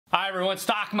Hi everyone,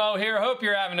 Stock Mo here. Hope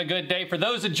you're having a good day. For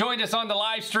those that joined us on the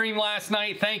live stream last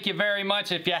night, thank you very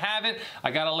much. If you haven't,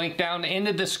 I got a link down in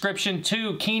the description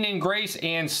to Keenan Grace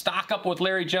and Stock Up with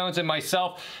Larry Jones and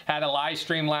myself. Had a live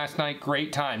stream last night.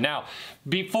 Great time. Now,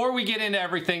 before we get into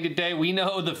everything today, we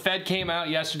know the Fed came out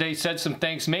yesterday, said some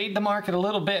things, made the market a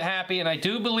little bit happy, and I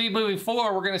do believe moving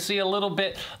forward we're going to see a little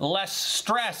bit less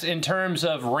stress in terms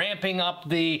of ramping up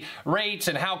the rates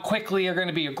and how quickly they're going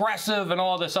to be aggressive and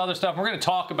all this other stuff. We're going to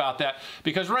talk about that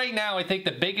because right now I think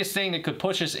the biggest thing that could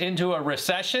push us into a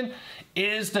recession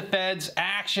is the Fed's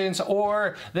actions,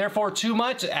 or therefore too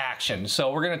much action.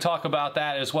 So we're going to talk about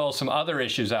that as well as some other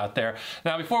issues out there.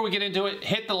 Now before we get into it,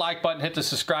 hit the like button, hit the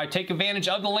subscribe, take advantage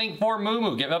of the link for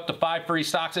Moomoo. Give up to 5 free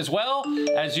stocks, as well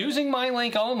as using my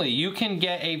link only. You can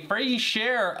get a free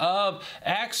share of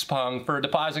XPeng for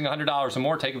depositing $100 or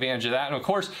more. Take advantage of that. And of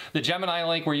course, the Gemini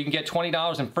link where you can get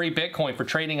 $20 in free Bitcoin for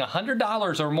trading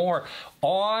 $100 or more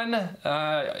on,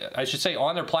 I should say,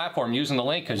 on their platform using the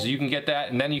link, because you can get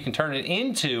that and then you can turn it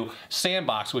into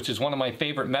Sandbox, which is one of my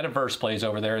favorite metaverse plays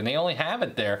over there, and they only have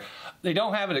it there. They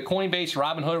don't have it at Coinbase,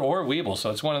 Robinhood, or Webull, so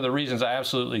it's one of the reasons I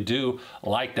absolutely do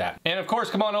like that. And of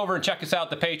course, come on over and check us out,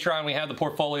 the Patreon. We have the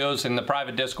portfolios in the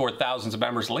private Discord, thousands of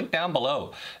members, link down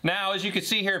below. Now, as you can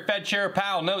see here, Fed Chair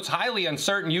Powell notes highly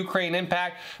uncertain Ukraine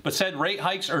impact, but said rate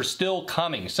hikes are still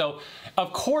coming. So,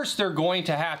 of course, they're going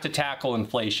to have to tackle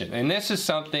inflation, and this is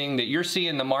something that you're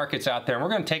seeing the markets out there, and we're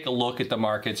going to take a look at the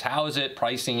markets. How is it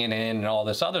pricing it in and all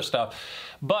this other stuff?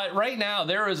 But right now,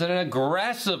 there is an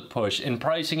aggressive push in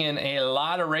pricing in a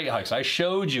lot of rate hikes. I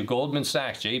showed you Goldman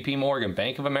Sachs, JP Morgan,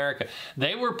 Bank of America.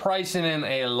 They were pricing in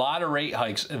a lot of rate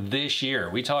hikes this year.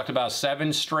 We talked about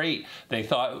 7 straight. They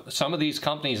thought, some of these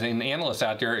companies and analysts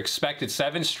out there expected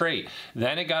 7 straight.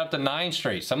 Then it got up to 9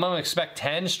 straight. Some of them expect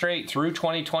 10 straight through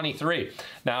 2023.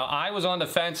 Now, I was on the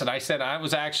fence, and I said I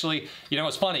was actually, you know,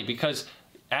 it's funny because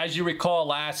as you recall,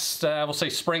 last, we'll say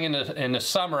spring in the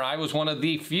summer, I was one of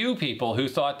the few people who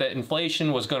thought that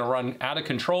inflation was going to run out of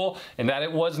control and that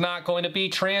it was not going to be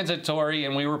transitory,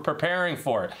 and we were preparing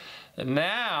for it.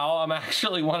 Now, I'm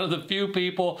actually one of the few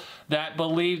people that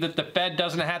believe that the Fed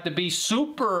doesn't have to be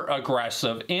super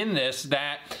aggressive in this,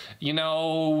 that, you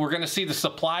know, we're going to see the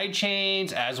supply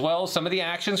chains as well as some of the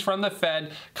actions from the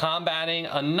Fed combating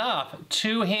enough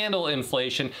to handle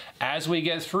inflation as we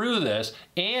get through this.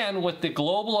 And with the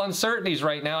global uncertainties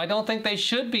right now, I don't think they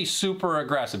should be super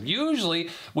aggressive. Usually,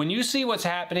 when you see what's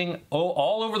happening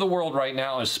all over the world right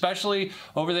now, especially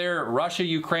over there, Russia,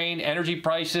 Ukraine, energy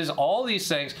prices, all these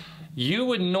things, you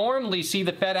would normally see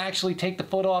the Fed actually take the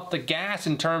foot off the gas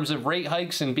in terms of rate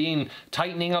hikes and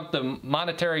tightening up the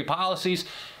monetary policies.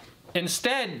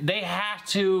 Instead, they have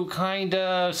to kind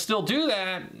of still do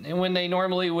that when they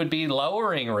normally would be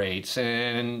lowering rates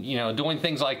and, you know, doing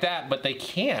things like that, but they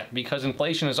can't because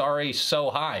inflation is already so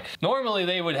high. Normally,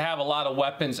 they would have a lot of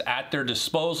weapons at their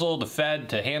disposal, the Fed,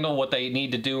 to handle what they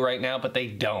need to do right now, but they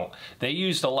don't. They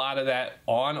used a lot of that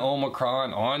on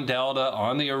Omicron, on Delta,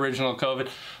 on the original COVID.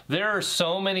 There are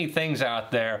so many things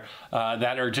out there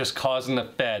that are just causing the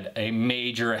Fed a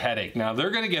major headache. Now, they're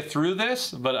going to get through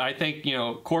this, but I think, you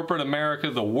know, corporate America,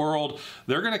 the world,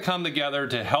 they're going to come together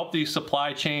to help these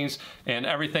supply chains and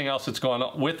everything else that's going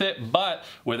on with it. But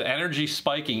with energy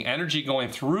spiking, energy going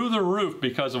through the roof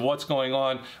because of what's going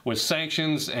on with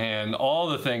sanctions and all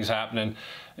the things happening,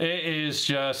 it is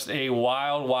just a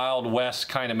wild, wild west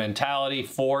kind of mentality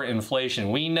for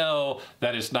inflation. We know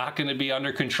that it's not going to be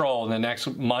under control in the next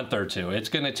month or two. It's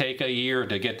going to take a year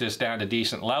to get this down to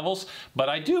decent levels. But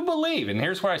I do believe, and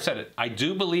here's where I said it, I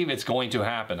do believe it's going to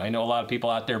happen. I know a lot of people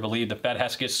out there believe the Fed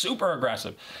has to get super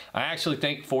aggressive. I actually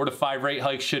think 4 to 5 rate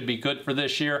hikes should be good for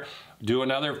this year. Do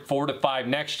another 4 to 5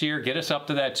 next year, get us up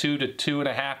to that 2 to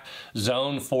 2.5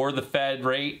 zone for the Fed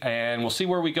rate, and we'll see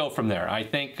where we go from there. I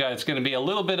think it's going to be a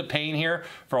little bit of pain here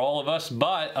for all of us,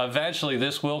 but eventually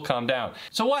this will come down.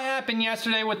 So what happened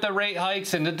yesterday with the rate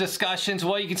hikes and the discussions?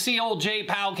 Well, you can see old Jay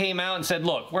Powell came out and said,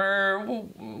 look, we're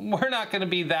not going to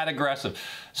be that aggressive.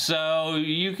 So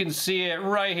you can see it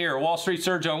right here. Wall Street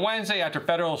surge on Wednesday after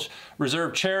Federal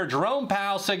Reserve Chair Jerome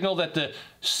Powell signaled that the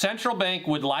central bank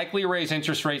would likely raise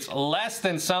interest rates less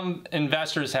than some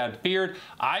investors had feared.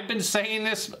 I've been saying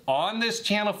this on this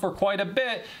channel for quite a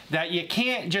bit, that you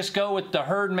can't just go with the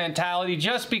herd mentality.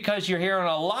 Just because you're hearing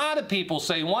a lot of people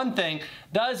say one thing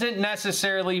doesn't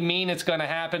necessarily mean it's going to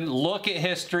happen. Look at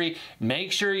history,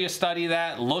 make sure you study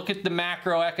that, look at the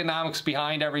macroeconomics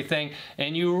behind everything,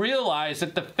 and you realize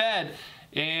that the Fed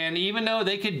And even though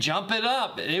they could jump it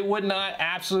up, it would not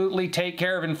absolutely take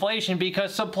care of inflation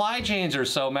because supply chains are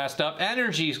so messed up,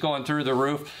 energy's going through the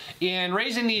roof, and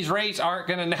raising these rates aren't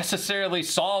going to necessarily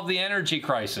solve the energy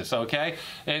crisis, okay?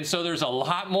 And so there's a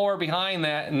lot more behind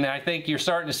that, and I think you're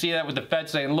starting to see that with the Fed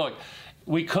saying, look,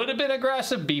 we could have been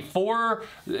aggressive before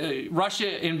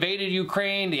Russia invaded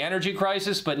Ukraine, the energy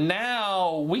crisis, but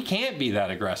now we can't be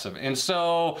that aggressive. And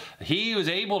so he was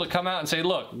able to come out and say,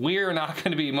 look, we're not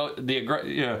going to be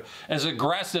as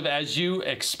aggressive as you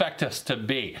expect us to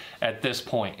be at this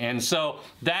point. And so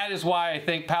that is why I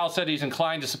think Powell said he's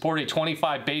inclined to support a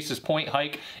 25 basis point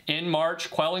hike in March,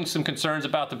 quelling some concerns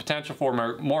about the potential for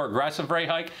a more aggressive rate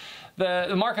hike.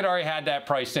 The market already had that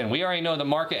priced in. We already know the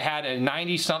market had a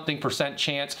 90-something%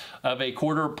 chance of a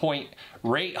quarter point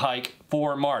rate hike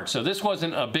for March. So this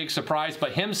wasn't a big surprise,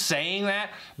 but him saying that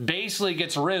basically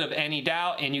gets rid of any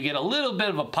doubt, and you get a little bit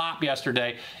of a pop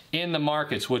yesterday in the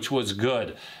markets, which was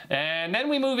good. And then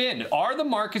we move in. Are the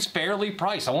markets fairly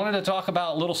priced? I wanted to talk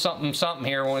about a little something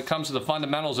here when it comes to the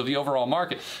fundamentals of the overall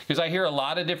market, because I hear a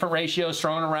lot of different ratios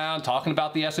thrown around, talking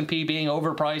about the S&P being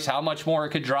overpriced, how much more it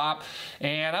could drop,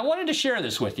 and I wanted to share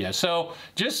this with you. So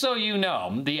just so you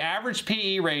know, the average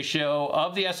PE ratio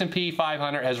of the S&P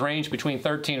 500 has ranged between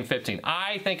 13 and 15.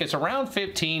 I think it's around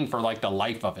 15 for like the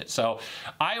life of it. So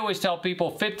I always tell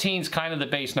people 15 is kind of the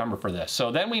base number for this.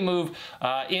 So then we move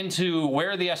into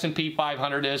where the S&P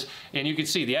 500 is, and you can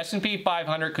see the S&P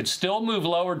 500 could still move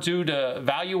lower due to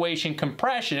valuation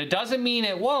compression. It doesn't mean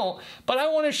it won't, but I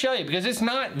want to show you because it's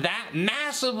not that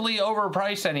massively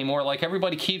overpriced anymore like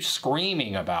everybody keeps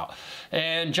screaming about.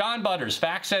 And John Butters,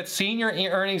 FactSet's senior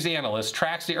earnings analyst,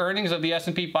 tracks the earnings of the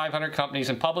S&P 500 companies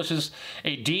and publishes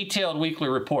a detailed weekly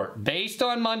report based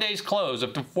on Monday's close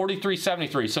up to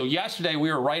 43.73. So yesterday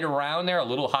we were right around there, a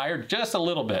little higher, just a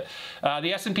little bit.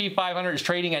 The S&P 500 is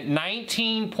trading at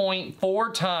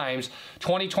 19.4 times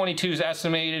 2022's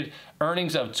estimated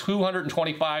earnings of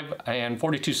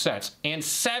 $225.42 and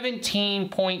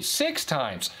 17.6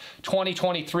 times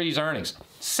 2023's earnings.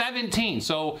 17.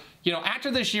 So, you know,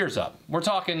 after this year's up, we're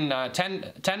talking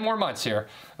 10 more months here,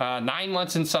 9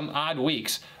 months and some odd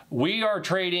weeks. We are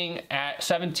trading at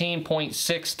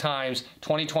 17.6 times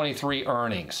 2023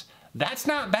 earnings. That's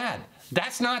not bad.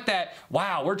 That's not that,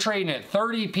 wow, we're trading at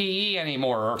 30 PE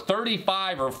anymore, or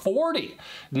 35 or 40.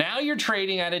 Now you're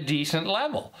trading at a decent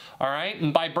level, all right?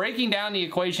 And by breaking down the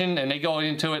equation, and they go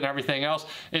into it and everything else,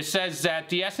 it says that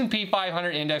the S&P 500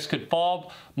 index could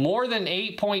fall more than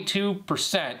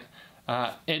 8.2%,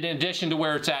 in addition to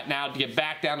where it's at now, to get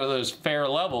back down to those fair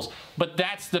levels. But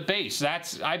that's the base.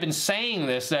 I've been saying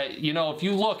this, that, you know, if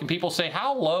you look and people say,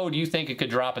 how low do you think it could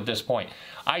drop at this point?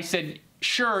 I said,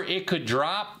 sure, it could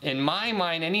drop. In my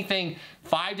mind, anything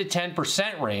 5 to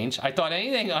 10% range. I thought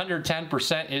anything under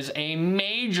 10% is a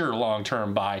major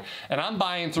long-term buy, and I'm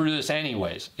buying through this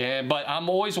anyways. But I'm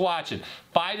always watching.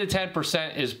 5 to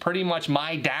 10% is pretty much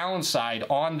my downside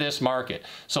on this market.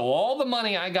 So all the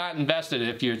money I got invested,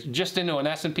 if you're just into an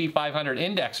S&P 500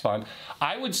 index fund,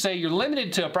 I would say you're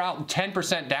limited to about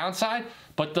 10% downside.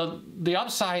 But the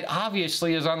upside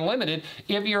obviously is unlimited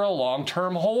if you're a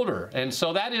long-term holder. And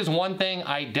so that is one thing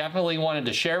I definitely wanted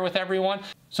to share with everyone.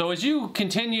 So as you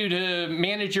continue to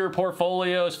manage your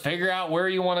portfolios, figure out where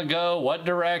you want to go, what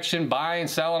direction, buy and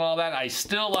sell and all that, I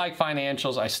still like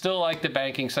financials. I still like the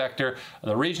banking sector.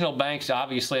 The regional banks,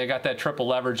 obviously, I got that triple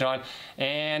leverage on.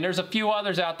 And there's a few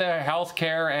others out there,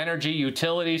 healthcare, energy,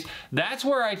 utilities. That's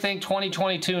where I think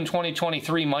 2022 and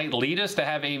 2023 might lead us to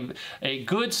have a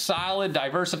good, solid,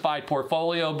 diversified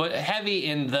portfolio, but heavy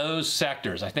in those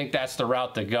sectors. I think that's the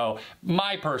route to go.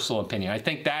 My personal opinion. I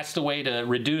think that's the way to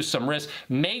reduce some risk.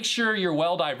 Make sure you're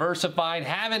well diversified,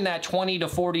 having that 20 to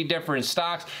 40 different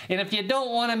stocks. And if you don't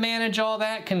want to manage all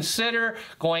that, consider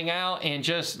going out and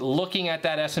just looking at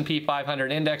that S&P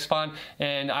 500 index fund.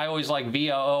 And I always like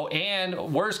VOO.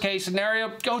 And worst case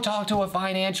scenario, go talk to a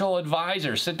financial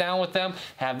advisor. Sit down with them,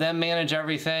 have them manage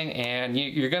everything. And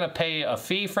you're going to pay a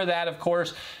fee for that, of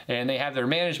course. And they have their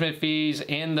management fees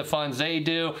in the funds they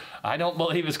do. I don't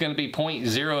believe it's going to be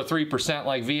 0.03%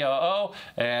 like VOO.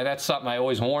 And that's something I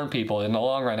always warn people. In the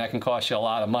long run, that can cost you a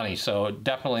lot of money. So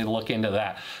definitely look into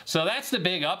that. So that's the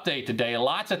big update today.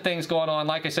 Lots of things going on.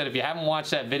 Like I said, if you haven't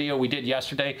watched that video we did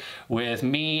yesterday with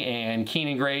me and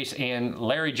Keenan Grace and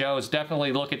Larry Jones,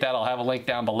 definitely look at that. I'll have a link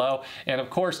down below. And of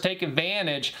course, take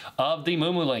advantage of the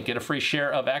Moomoo link. Get a free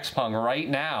share of Xpeng right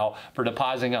now for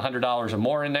depositing $100 or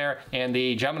more in there. And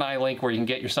the Gemini link where you can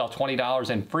get yourself $20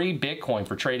 and free Bitcoin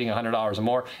for trading $100 or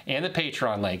more. And the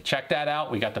Patreon link. Check that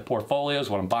out. We got the portfolios,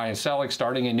 what I'm buying and selling,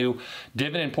 starting a new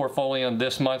dividend portfolio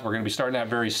this month. We're going to be starting that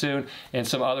very soon, and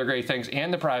some other great things,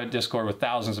 and the private Discord with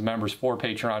thousands of members for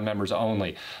Patreon members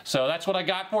only. So that's what I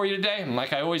got for you today. And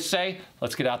like I always say,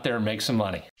 let's get out there and make some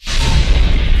money.